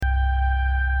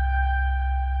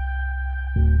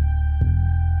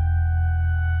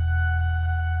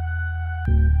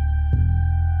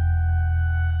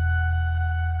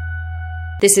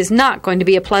This is not going to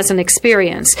be a pleasant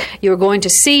experience. You're going to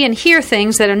see and hear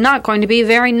things that are not going to be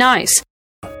very nice.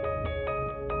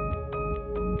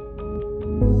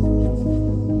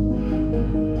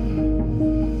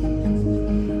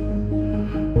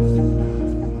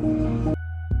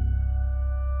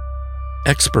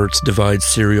 Experts divide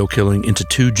serial killing into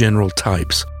two general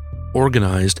types,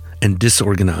 organized and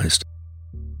disorganized.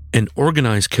 An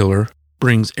organized killer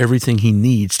brings everything he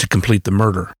needs to complete the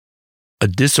murder. A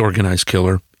disorganized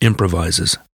killer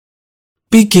improvises.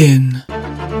 Begin.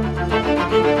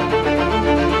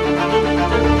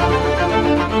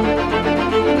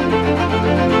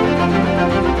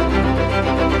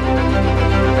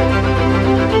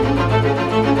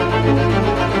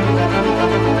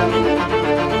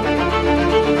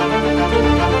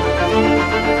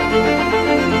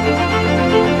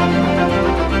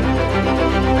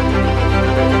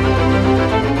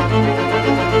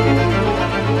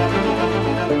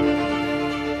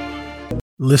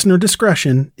 Listener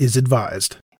discretion is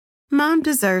advised. Mom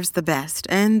deserves the best,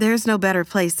 and there's no better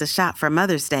place to shop for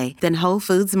Mother's Day than Whole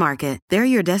Foods Market. They're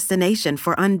your destination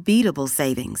for unbeatable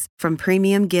savings, from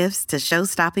premium gifts to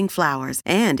show-stopping flowers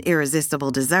and irresistible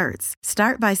desserts.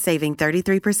 Start by saving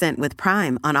 33% with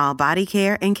Prime on all body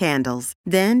care and candles.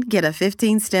 Then get a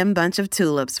 15-stem bunch of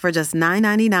tulips for just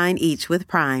 $9.99 each with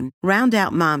Prime. Round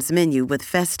out Mom's menu with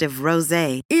festive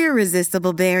rosé,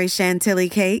 irresistible berry chantilly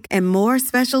cake, and more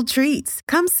special treats.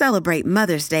 Come celebrate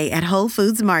Mother's Day at Whole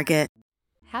Foods Market.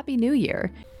 Happy New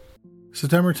Year.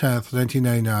 September 10th,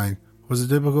 1999 was a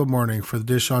typical morning for the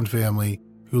Dishon family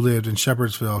who lived in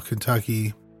Shepherdsville,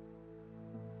 Kentucky.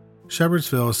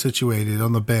 Shepherdsville is situated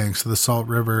on the banks of the Salt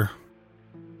River.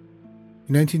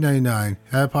 In 1999,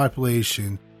 it had a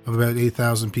population of about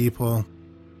 8,000 people.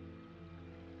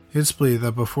 It's believed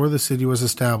that before the city was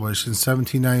established in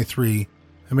 1793,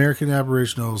 American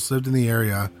Aboriginals lived in the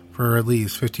area for at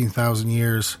least 15,000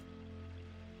 years.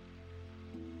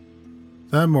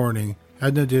 That morning,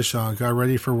 Edna Dishon got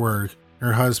ready for work, and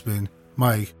her husband,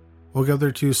 Mike, woke up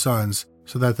their two sons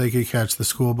so that they could catch the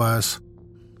school bus.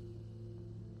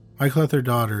 Mike let their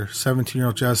daughter,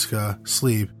 17-year-old Jessica,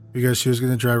 sleep because she was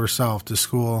going to drive herself to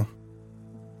school.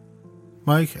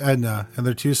 Mike, Edna, and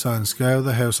their two sons got out of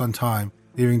the house on time,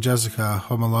 leaving Jessica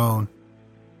home alone.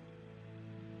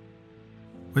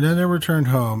 When Edna returned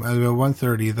home at about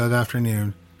 1:30 that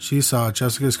afternoon, she saw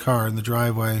Jessica's car in the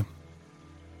driveway.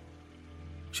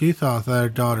 She thought that her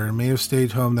daughter may have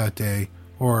stayed home that day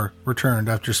or returned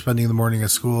after spending the morning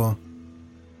at school.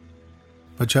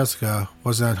 But Jessica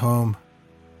wasn't at home.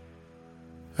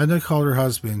 Edna called her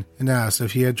husband and asked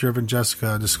if he had driven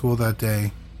Jessica to school that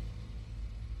day.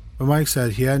 But Mike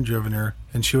said he hadn't driven her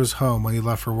and she was home when he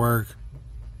left for work.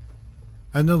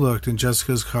 Edna looked in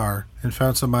Jessica's car and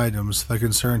found some items that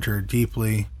concerned her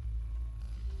deeply.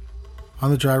 On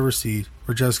the driver's seat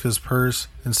were Jessica's purse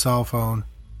and cell phone.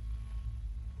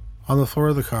 On the floor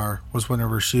of the car was one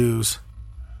of her shoes.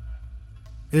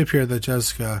 It appeared that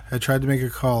Jessica had tried to make a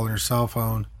call on her cell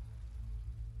phone.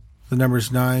 The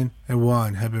numbers 9 and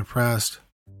 1 had been pressed.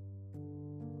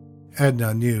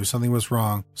 Edna knew something was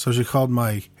wrong, so she called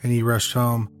Mike and he rushed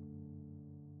home.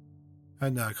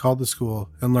 Edna called the school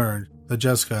and learned that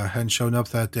Jessica hadn't shown up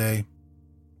that day.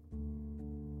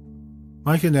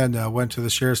 Mike and Edna went to the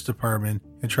sheriff's department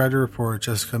and tried to report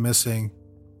Jessica missing.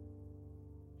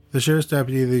 The sheriff's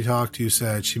deputy they talked to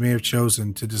said she may have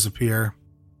chosen to disappear.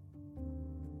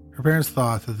 Her parents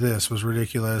thought that this was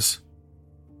ridiculous.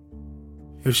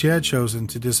 If she had chosen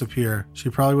to disappear, she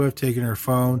probably would have taken her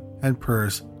phone and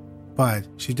purse, but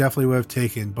she definitely would have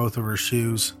taken both of her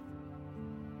shoes.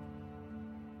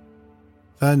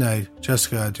 That night,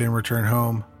 Jessica didn't return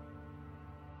home.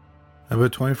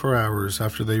 About 24 hours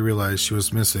after they realized she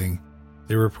was missing,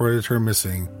 they reported her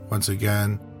missing once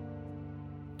again.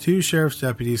 2 sheriff's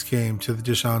deputies came to the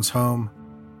Dishon's home.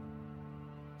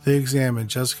 They examined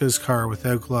Jessica's car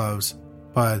without gloves,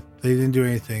 but they didn't do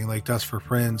anything like dust for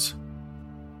prints.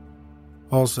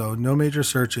 Also, no major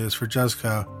searches for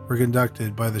Jessica were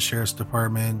conducted by the sheriff's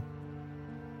department.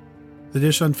 The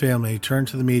Dishon family turned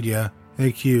to the media and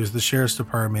accused the sheriff's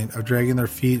department of dragging their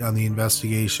feet on the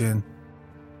investigation.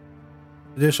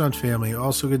 The Dishon family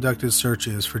also conducted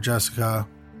searches for Jessica.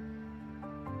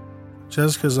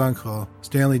 Jessica's uncle,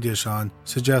 Stanley Dishon,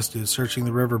 suggested searching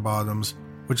the river bottoms,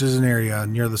 which is an area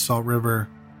near the Salt River.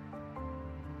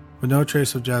 But no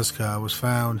trace of Jessica was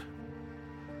found.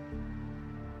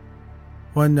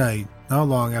 One night, not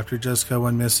long after Jessica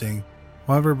went missing,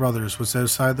 one of her brothers was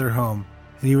outside their home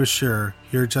and he was sure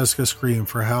he heard Jessica scream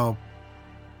for help.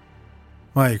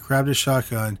 Mike grabbed his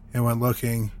shotgun and went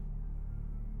looking.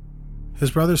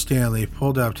 His brother Stanley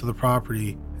pulled up to the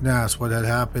property and asked what had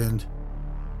happened.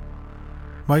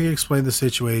 Mike explained the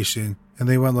situation, and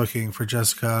they went looking for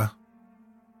Jessica.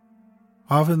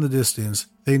 Off in the distance,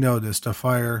 they noticed a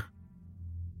fire.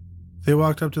 They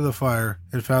walked up to the fire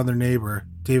and found their neighbor,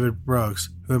 David Brooks,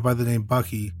 who went by the name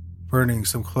Bucky, burning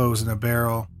some clothes in a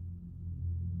barrel.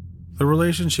 The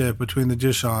relationship between the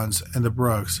Dishons and the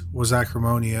Brooks was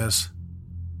acrimonious.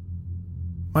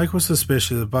 Mike was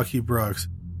suspicious of Bucky Brooks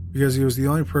because he was the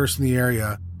only person in the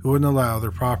area who wouldn't allow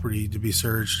their property to be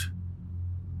searched.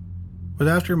 But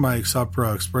after Mike saw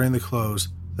Brooks burning the clothes,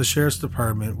 the sheriff's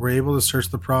department were able to search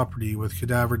the property with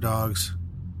cadaver dogs.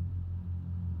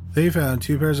 They found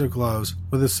 2 pairs of gloves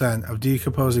with a scent of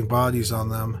decomposing bodies on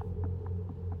them.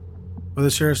 But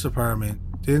the sheriff's department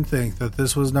didn't think that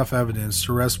this was enough evidence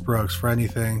to arrest Brooks for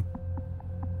anything.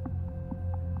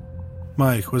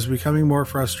 Mike was becoming more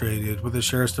frustrated with the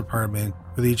sheriff's department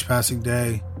with each passing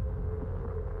day.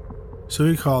 So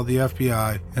he called the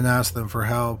FBI and asked them for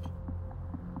help.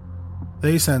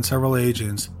 They sent several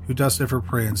agents who dusted for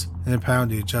prints and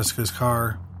impounded Jessica's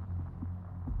car.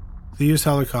 They used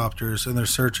helicopters in their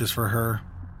searches for her.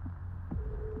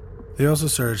 They also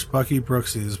searched Bucky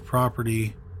Brooks's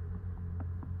property.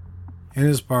 In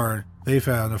his barn, they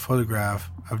found a photograph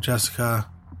of Jessica.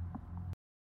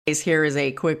 Here is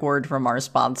a quick word from our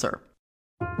sponsor.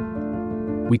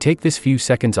 We take this few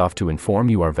seconds off to inform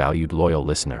you, our valued loyal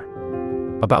listener,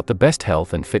 about the best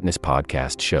health and fitness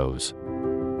podcast shows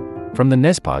from the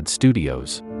Nespod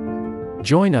Studios.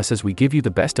 Join us as we give you the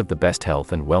best of the best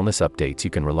health and wellness updates you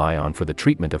can rely on for the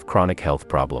treatment of chronic health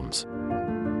problems.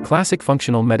 Classic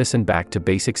functional medicine back to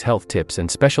basics health tips and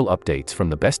special updates from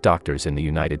the best doctors in the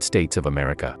United States of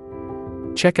America.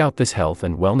 Check out this health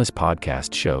and wellness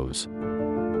podcast shows.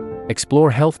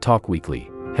 Explore Health Talk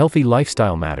Weekly, Healthy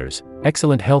Lifestyle Matters,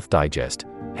 Excellent Health Digest,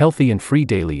 Healthy and Free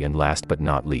Daily, and last but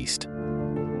not least,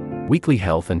 Weekly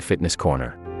Health and Fitness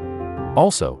Corner.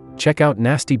 Also, check out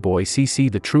Nasty Boy CC,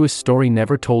 the truest story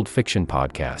never told fiction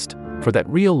podcast, for that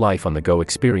real life on the go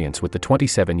experience with the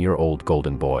 27-year-old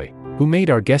golden boy, who made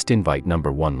our guest invite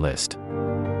 #1 list.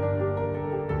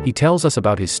 He tells us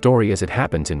about his story as it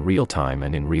happens in real time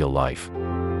and in real life.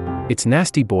 It's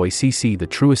Nasty Boy CC, the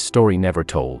truest story never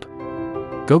told.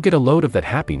 Go get a load of that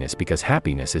happiness, because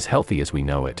happiness is healthy as we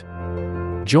know it.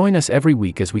 Join us every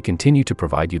week as we continue to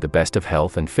provide you the best of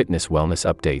health and fitness wellness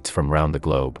updates from around the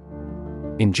globe.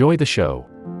 Enjoy the show.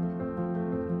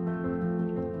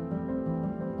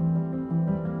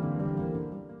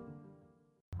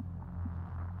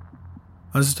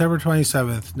 On September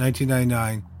 27th,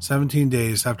 1999, 17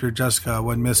 days after Jessica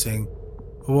went missing,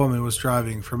 a woman was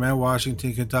driving from Mount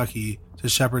Washington, Kentucky to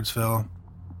Shepherdsville.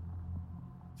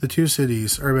 The two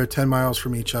cities are about 10 miles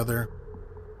from each other.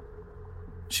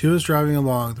 She was driving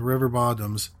along the river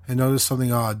bottoms and noticed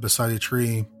something odd beside a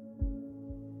tree.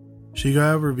 She got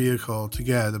out of her vehicle to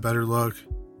get a better look.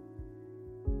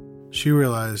 She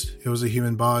realized it was a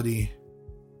human body.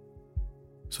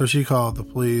 So she called the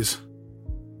police.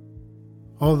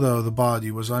 Although the body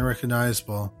was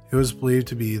unrecognizable, it was believed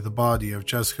to be the body of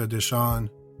Jessica Dishon.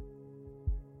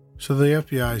 So the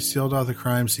FBI sealed off the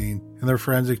crime scene and their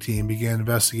forensic team began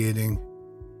investigating.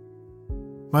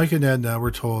 Mike and Edna were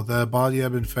told that a body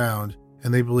had been found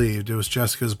and they believed it was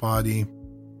Jessica's body.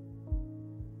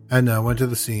 Edna went to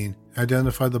the scene and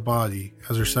identified the body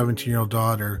as her 17-year-old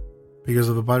daughter because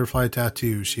of the butterfly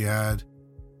tattoo she had.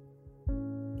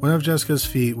 One of Jessica's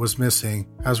feet was missing,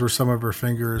 as were some of her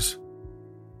fingers.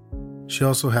 She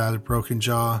also had a broken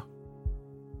jaw.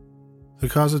 The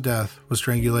cause of death was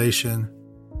strangulation.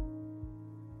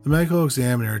 The medical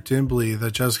examiner didn't believe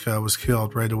that Jessica was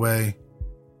killed right away.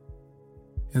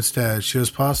 Instead, she was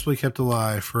possibly kept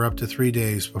alive for up to 3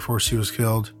 days before she was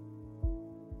killed.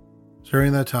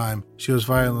 During that time, she was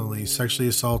violently sexually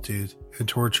assaulted and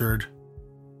tortured.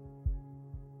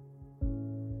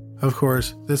 Of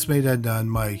course, this made Edna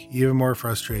and Mike even more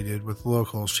frustrated with the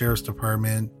local sheriff's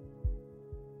department.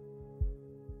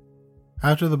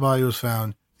 After the body was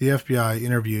found, the FBI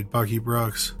interviewed Bucky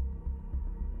Brooks.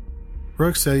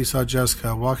 Brooks said he saw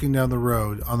Jessica walking down the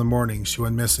road on the morning she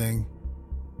went missing.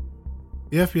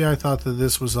 The FBI thought that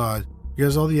this was odd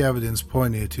because all the evidence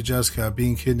pointed to Jessica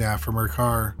being kidnapped from her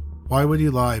car. Why would he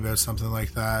lie about something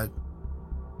like that?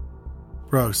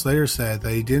 Brooks later said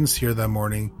that he didn't see her that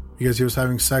morning because he was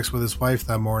having sex with his wife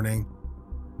that morning.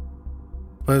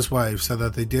 But his wife said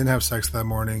that they didn't have sex that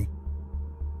morning.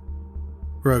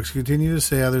 Brooks continued to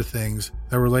say other things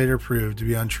that were later proved to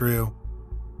be untrue.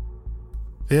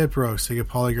 They had Brooks take a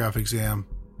polygraph exam.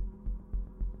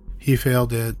 He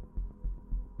failed it.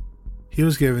 He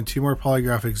was given 2 more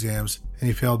polygraph exams and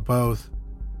he failed both.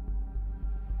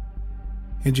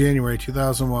 In January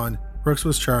 2001, Brooks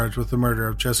was charged with the murder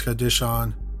of Jessica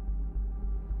Dishon.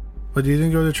 but he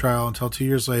didn't go to trial until 2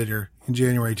 years later, in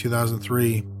January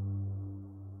 2003.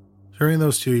 During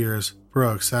those 2 years,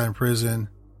 Brooks sat in prison.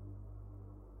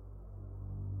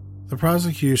 The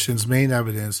prosecution's main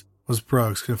evidence was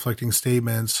Brooks' conflicting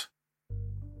statements.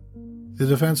 The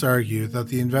defense argued that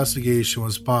the investigation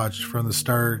was botched from the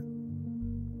start.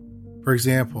 For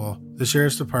example, the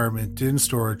sheriff's department didn't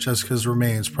store Jessica's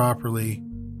remains properly.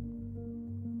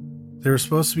 They were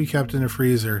supposed to be kept in a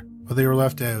freezer, but they were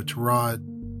left out to rot.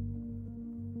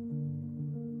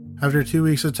 After 2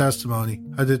 weeks of testimony,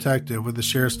 a detective with the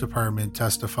sheriff's department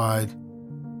testified.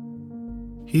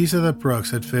 He said that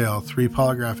Brooks had failed 3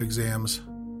 polygraph exams.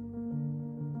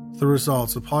 The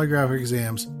results of polygraph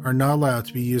exams are not allowed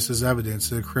to be used as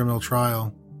evidence in a criminal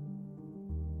trial.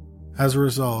 As a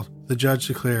result, the judge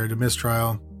declared a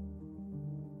mistrial.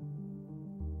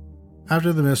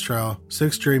 After the mistrial,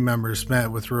 6 jury members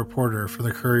met with a reporter from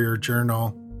the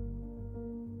Courier-Journal.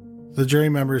 The jury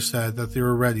members said that they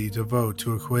were ready to vote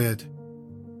to acquit.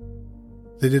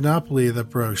 They did not believe that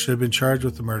Brooks should have been charged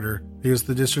with the murder because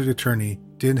the district attorney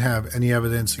didn't have any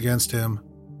evidence against him.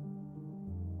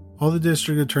 All the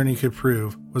district attorney could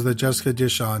prove was that Jessica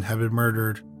Dishon had been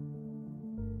murdered.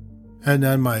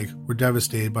 Edna and Mike were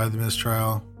devastated by the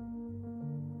mistrial.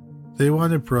 They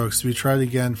wanted Brooks to be tried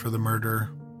again for the murder.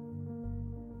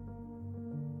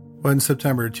 But in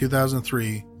September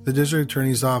 2003, the district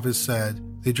attorney's office said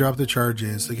they dropped the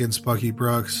charges against Bucky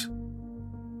Brooks.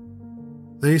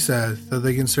 They said that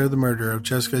they considered the murder of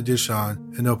Jessica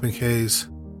Dishon an open case.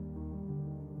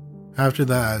 After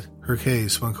that, her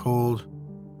case went cold.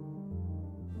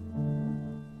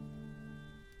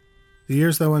 The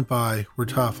years that went by were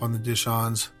tough on the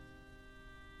Dishons.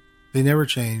 They never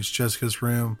changed Jessica's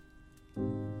room.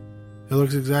 It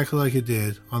looks exactly like it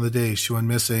did on the day she went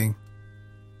missing.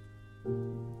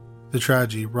 The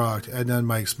tragedy rocked Edna and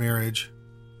Mike's marriage.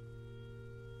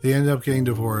 They ended up getting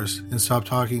divorced and stopped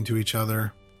talking to each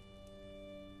other.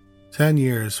 10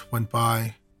 years went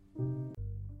by.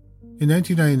 In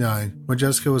 1999, when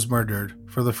Jessica was murdered,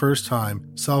 for the first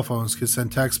time, cell phones could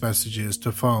send text messages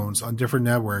to phones on different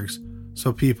networks,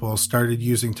 so people started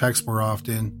using text more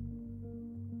often.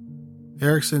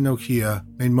 Ericsson and Nokia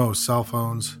made most cell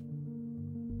phones.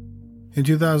 In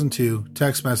 2002,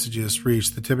 text messages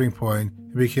reached the tipping point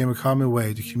and became a common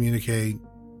way to communicate.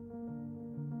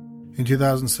 In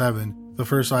 2007, the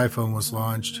first iPhone was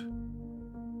launched.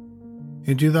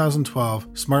 In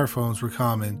 2012, smartphones were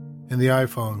common, and the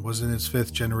iPhone was in its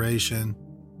 5th generation.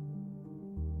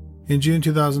 In June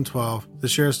 2012, the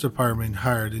Sheriff's Department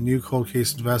hired a new cold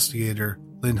case investigator,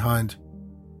 Lynn Hunt.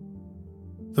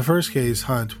 The first case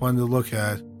Hunt wanted to look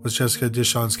at was Jessica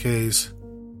Dishon's case.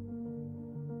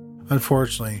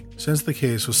 Unfortunately, since the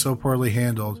case was so poorly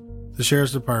handled, the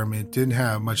Sheriff's Department didn't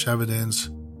have much evidence.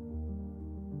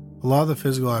 A lot of the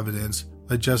physical evidence,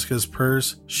 like Jessica's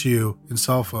purse, shoe, and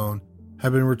cell phone,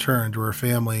 had been returned to her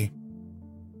family.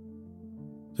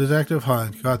 Detective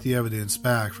Hunt got the evidence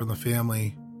back from the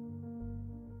family.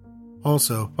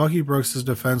 Also, Bucky Brooks'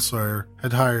 defense lawyer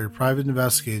had hired private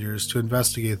investigators to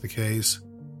investigate the case.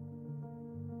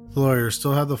 The lawyers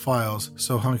still had the files,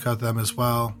 so Hunt got them as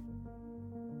well.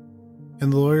 In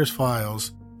the lawyer's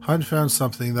files, Hunt found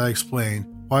something that explained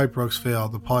why Brooks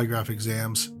failed the polygraph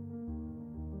exams.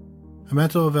 A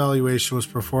mental evaluation was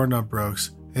performed on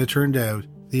Brooks, and it turned out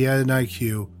that he had an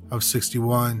IQ of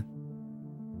 61.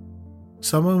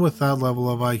 Someone with that level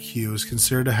of IQ is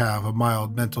considered to have a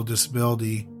mild mental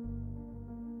disability.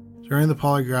 During the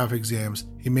polygraph exams,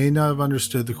 he may not have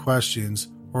understood the questions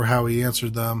or how he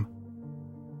answered them.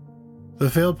 The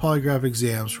failed polygraph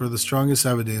exams were the strongest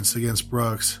evidence against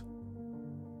Brooks.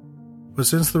 But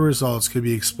since the results could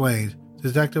be explained,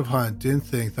 Detective Hunt didn't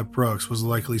think that Brooks was a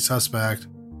likely suspect.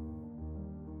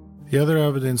 The other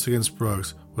evidence against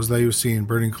Brooks was that he was seen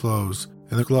burning clothes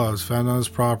and the gloves found on his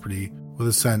property with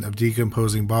a scent of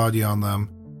decomposing body on them.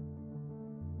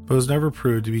 But it was never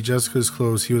proved to be Jessica's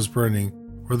clothes he was burning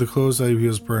or the clothes that he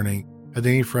was burning had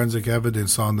any forensic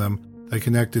evidence on them that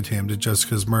connected him to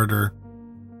Jessica's murder.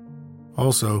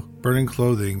 Also, burning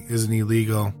clothing isn't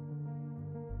illegal.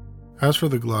 As for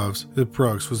the gloves, if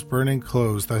Brooks was burning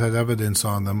clothes that had evidence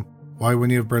on them, why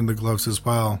wouldn't he have burned the gloves as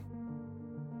well?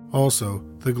 Also,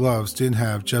 the gloves didn't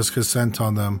have Jessica's scent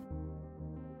on them.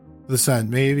 The scent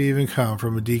may have even come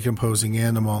from a decomposing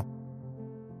animal.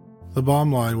 The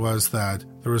bottom line was that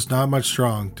there was not much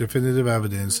strong, definitive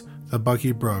evidence that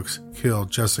Bucky Brooks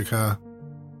killed Jessica.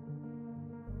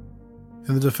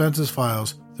 In the defense's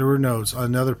files, there were notes on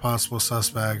another possible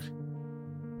suspect.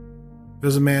 It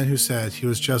was a man who said he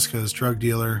was Jessica's drug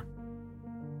dealer.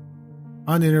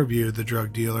 Hunt interviewed the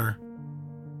drug dealer.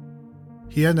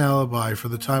 He had an alibi for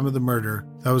the time of the murder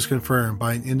that was confirmed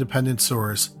by an independent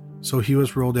source, so he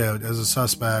was ruled out as a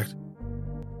suspect.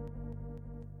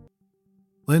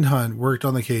 Lynn Hunt worked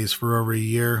on the case for over a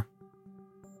year.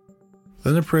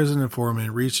 Then a prison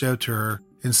informant reached out to her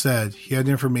and said he had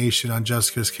information on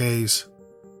Jessica's case.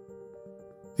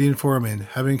 The informant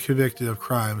had been convicted of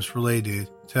crimes related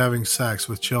to having sex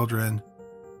with children.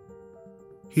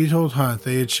 He told Hunt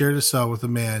they had shared a cell with a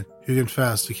man who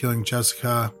confessed to killing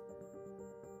Jessica.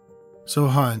 So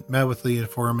Hunt met with the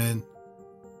informant.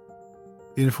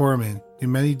 The informant knew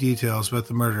many details about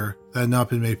the murder that had not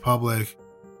been made public.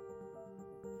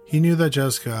 He knew that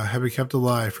Jessica had been kept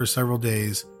alive for several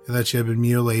days and that she had been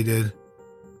mutilated.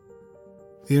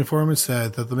 The informant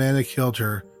said that the man had killed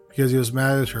her because he was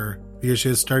mad at her because she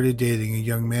had started dating a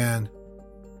young man.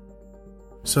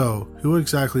 So, who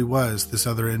exactly was this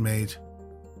other inmate?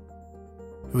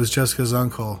 It was Jessica's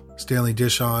uncle, Stanley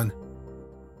Dishon.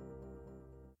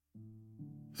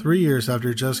 3 years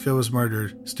after Jessica was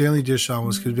murdered, Stanley Dishon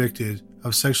was convicted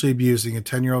of sexually abusing a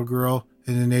 10-year-old girl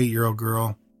and an 8-year-old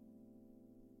girl.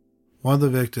 One of the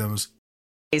victims.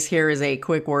 Here is a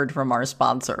quick word from our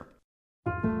sponsor.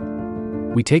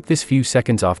 We take this few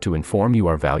seconds off to inform you,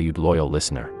 our valued loyal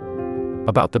listener,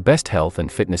 about the best health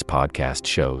and fitness podcast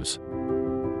shows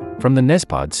from the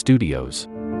Nespod Studios.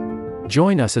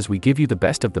 Join us as we give you the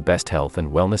best of the best health and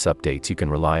wellness updates you can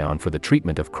rely on for the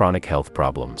treatment of chronic health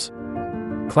problems.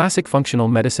 Classic functional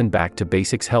medicine back to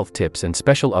basics health tips and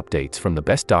special updates from the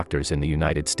best doctors in the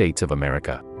United States of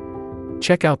America.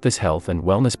 Check out this health and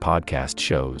wellness podcast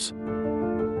shows.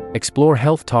 Explore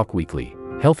Health Talk Weekly,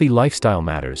 Healthy Lifestyle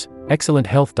Matters, Excellent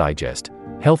Health Digest,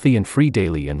 Healthy and Free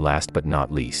Daily, and last but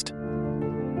not least,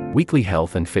 Weekly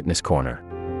Health and Fitness Corner.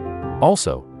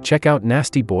 Also, check out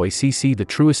Nasty Boy CC, the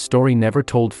truest story never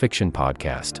told fiction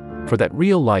podcast, for that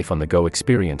real life on the go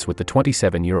experience with the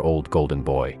 27-year-old golden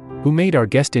boy, who made our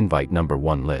guest invite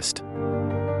 #1 list.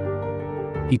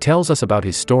 He tells us about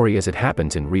his story as it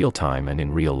happens in real time and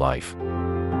in real life.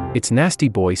 It's Nasty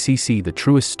Boy CC, the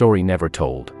truest story never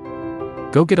told.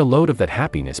 Go get a load of that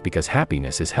happiness, because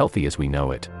happiness is healthy as we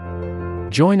know it.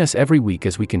 Join us every week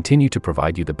as we continue to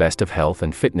provide you the best of health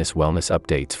and fitness wellness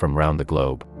updates from around the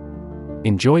globe.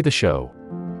 Enjoy the show.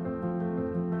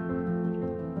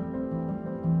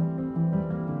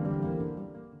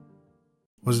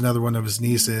 Was another one of his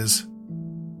nieces.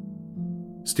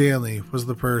 Stanley was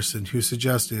the person who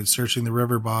suggested searching the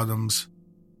river bottoms,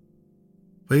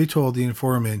 but he told the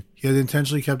informant he had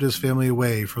intentionally kept his family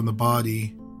away from the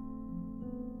body.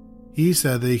 He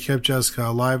said that he kept Jessica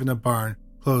alive in a barn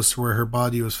close to where her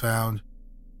body was found.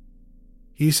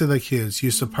 He said that kids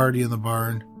used to party in the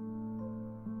barn.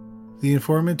 The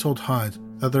informant told Hunt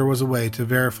that there was a way to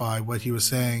verify what he was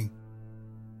saying.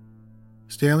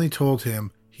 Stanley told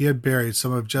him he had buried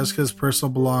some of Jessica's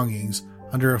personal belongings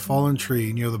under a fallen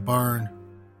tree near the barn.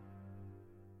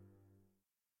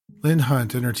 Lynn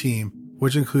Hunt and her team,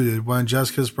 which included one of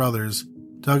Jessica's brothers,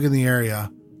 dug in the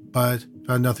area, but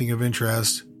found nothing of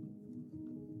interest.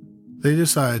 They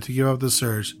decided to give up the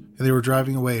search, and they were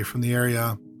driving away from the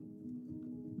area.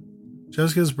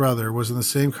 Jessica's brother was in the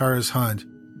same car as Hunt,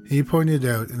 and he pointed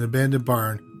out an abandoned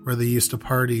barn where they used to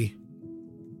party.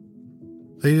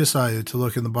 They decided to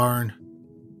look in the barn.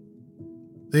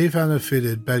 They found a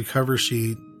fitted bed cover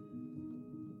sheet.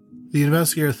 The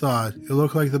investigator thought it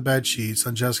looked like the bed sheets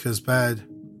on Jessica's bed.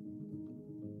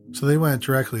 So they went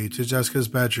directly to Jessica's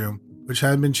bedroom, which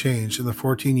hadn't been changed in the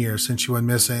 14 years since she went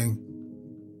missing.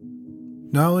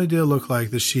 Not only did it look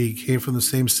like the sheet came from the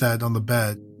same set on the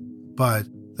bed, but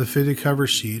the fitted cover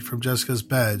sheet from Jessica's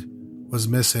bed was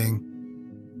missing.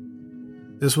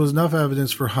 This was enough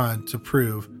evidence for Hunt to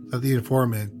prove that the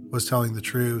informant was telling the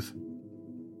truth.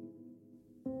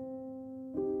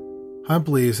 Hunt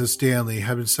believes that Stanley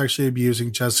had been sexually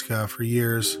abusing Jessica for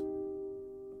years.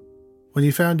 When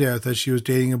he found out that she was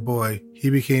dating a boy, he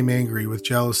became angry with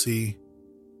jealousy.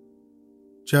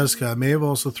 Jessica may have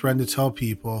also threatened to tell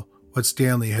people what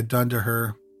Stanley had done to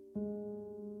her.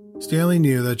 Stanley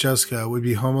knew that Jessica would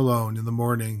be home alone in the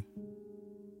morning.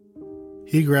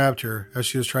 He grabbed her as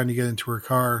she was trying to get into her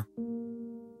car.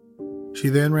 She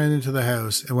then ran into the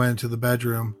house and went into the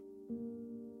bedroom.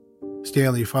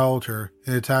 Stanley followed her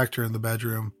and attacked her in the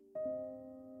bedroom.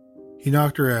 He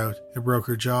knocked her out and broke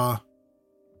her jaw.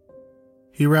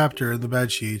 He wrapped her in the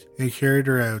bedsheet and carried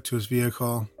her out to his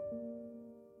vehicle.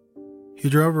 He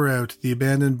drove her out to the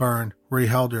abandoned barn where he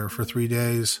held her for 3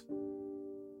 days.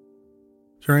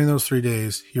 During those 3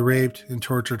 days, he raped and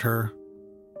tortured her.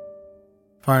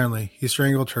 Finally, he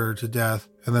strangled her to death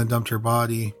and then dumped her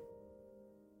body.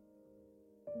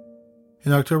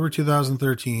 In October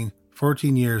 2013,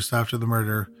 14 years after the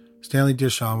murder, Stanley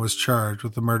Dishon was charged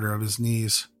with the murder of his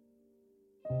niece.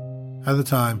 At the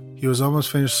time, he was almost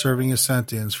finished serving his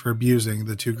sentence for abusing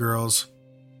the two girls.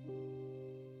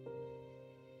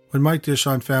 When Mike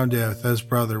Dishon found out that his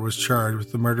brother was charged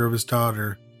with the murder of his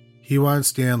daughter, he wanted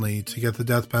Stanley to get the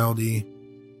death penalty.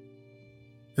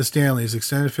 As Stanley's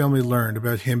extended family learned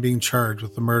about him being charged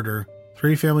with the murder,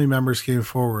 3 family members came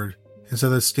forward and said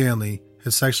that Stanley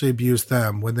had sexually abused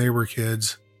them when they were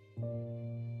kids.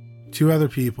 2 other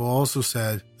people also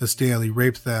said that Stanley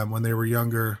raped them when they were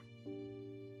younger.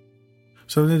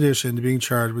 So in addition to being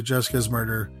charged with Jessica's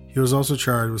murder, he was also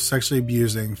charged with sexually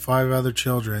abusing 5 other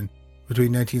children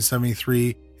between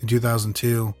 1973 and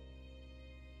 2002.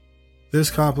 This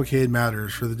complicated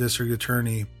matters for the district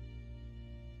attorney.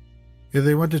 If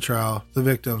they went to trial, the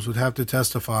victims would have to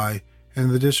testify, and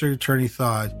the district attorney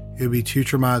thought it would be too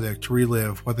traumatic to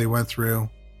relive what they went through.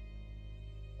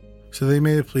 So they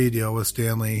made a plea deal with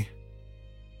Stanley.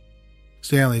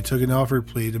 Stanley took an offered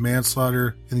plea to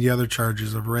manslaughter and the other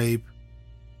charges of rape.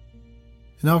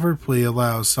 An offered plea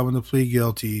allows someone to plead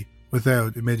guilty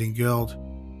without admitting guilt.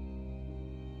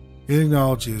 It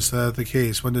acknowledges that if the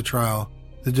case went to trial,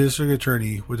 the district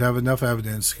attorney would have enough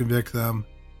evidence to convict them.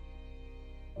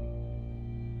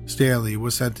 Stanley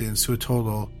was sentenced to a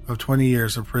total of 20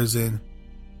 years of prison.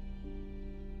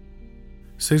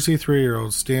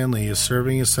 63-year-old Stanley is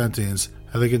serving his sentence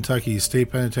at the Kentucky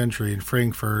State Penitentiary in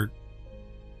Frankfort.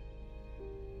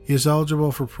 He is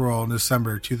eligible for parole in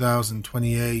December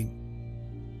 2028.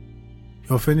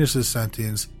 He'll finish his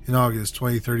sentence in August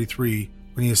 2033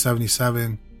 when he is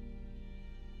 77.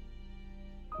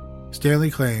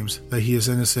 Stanley claims that he is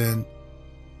innocent.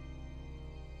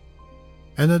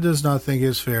 Edna does not think it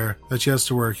is fair that she has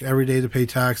to work every day to pay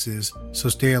taxes so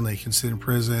Stanley can sit in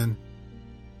prison.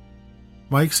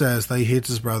 Mike says that he hates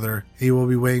his brother and he will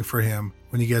be waiting for him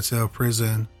when he gets out of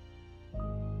prison.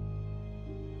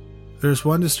 There is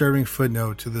one disturbing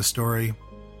footnote to this story.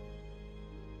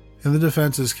 In the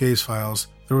defense's case files,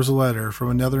 there was a letter from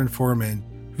another informant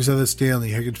who said that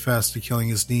Stanley had confessed to killing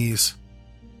his niece.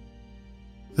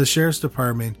 The sheriff's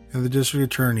department and the district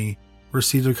attorney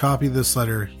received a copy of this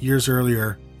letter years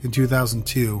earlier in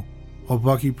 2002 while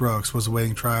Bucky Brooks was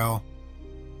awaiting trial.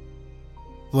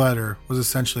 The letter was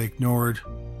essentially ignored.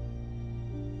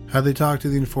 Had they talked to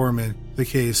the informant, the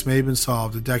case may have been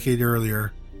solved a decade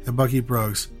earlier and Bucky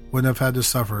Brooks wouldn't have had to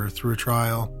suffer through a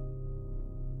trial.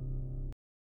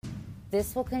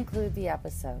 This will conclude the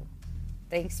episode.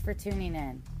 Thanks for tuning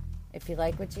in. If you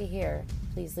like what you hear,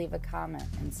 please leave a comment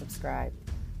and subscribe.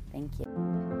 Thank you.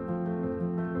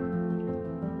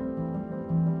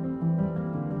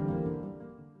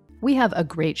 We have a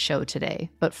great show today,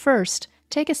 but first,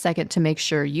 take a second to make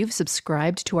sure you've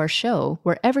subscribed to our show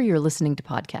wherever you're listening to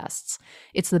podcasts.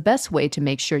 It's the best way to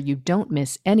make sure you don't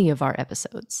miss any of our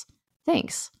episodes.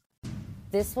 Thanks.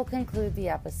 This will conclude the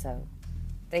episode.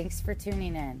 Thanks for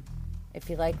tuning in. If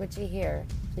you like what you hear,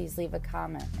 please leave a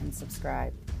comment and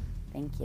subscribe. Thank you.